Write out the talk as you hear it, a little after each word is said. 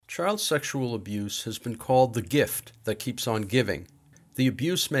Child sexual abuse has been called the gift that keeps on giving. The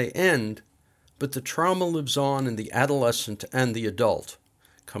abuse may end, but the trauma lives on in the adolescent and the adult.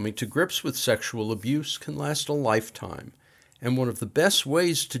 Coming to grips with sexual abuse can last a lifetime, and one of the best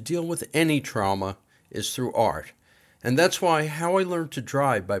ways to deal with any trauma is through art. And that's why How I Learned to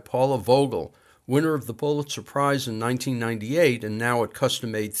Drive by Paula Vogel, winner of the Pulitzer Prize in 1998 and now at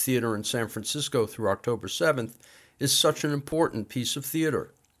Custom Made Theater in San Francisco through October 7th, is such an important piece of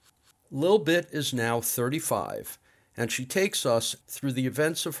theater. Lil Bit is now 35, and she takes us through the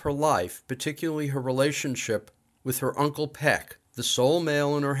events of her life, particularly her relationship with her Uncle Peck, the sole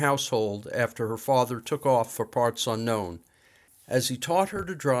male in her household after her father took off for parts unknown. As he taught her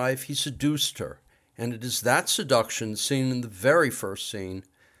to drive, he seduced her, and it is that seduction, seen in the very first scene,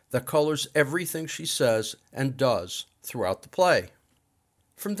 that colors everything she says and does throughout the play.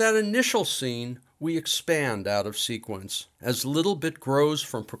 From that initial scene, we expand out of sequence as Little Bit grows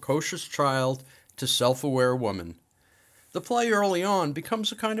from precocious child to self-aware woman. The play early on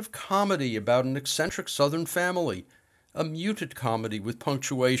becomes a kind of comedy about an eccentric Southern family, a muted comedy with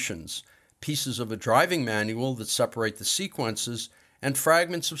punctuations, pieces of a driving manual that separate the sequences, and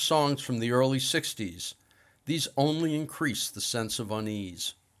fragments of songs from the early 60s. These only increase the sense of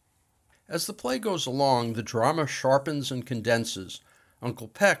unease. As the play goes along, the drama sharpens and condenses. Uncle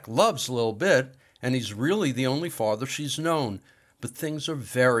Peck loves Lil Bit, and he's really the only father she's known, but things are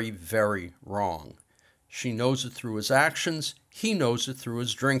very, very wrong. She knows it through his actions, he knows it through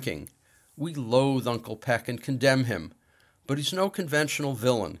his drinking. We loathe Uncle Peck and condemn him, but he's no conventional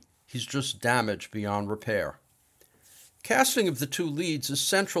villain. He's just damage beyond repair. Casting of the two leads is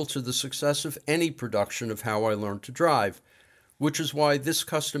central to the success of any production of How I Learned to Drive, which is why this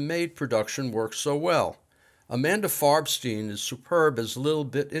custom-made production works so well. Amanda Farbstein is superb as Lil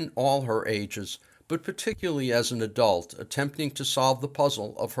Bit in all her ages, but particularly as an adult attempting to solve the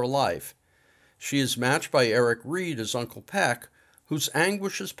puzzle of her life. She is matched by Eric Reed as Uncle Peck, whose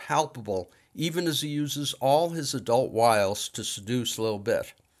anguish is palpable even as he uses all his adult wiles to seduce Lil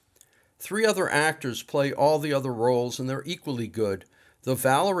Bit. 3 other actors play all the other roles, and they're equally good, though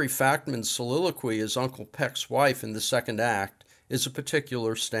Valerie Fackman's soliloquy as Uncle Peck's wife in the second act is a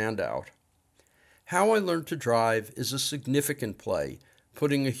particular standout. How I Learned to Drive is a significant play,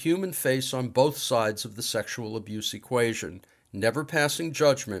 putting a human face on both sides of the sexual abuse equation, never passing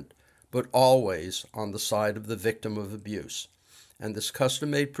judgment, but always on the side of the victim of abuse. And this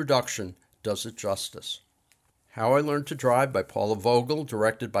custom-made production does it justice. How I Learned to Drive by Paula Vogel,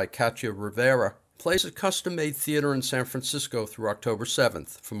 directed by Katya Rivera, plays at Custom Made Theater in San Francisco through October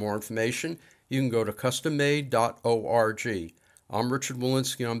 7th. For more information, you can go to custommade.org. I'm Richard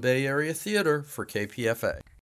Walensky on Bay Area Theater for KPFA.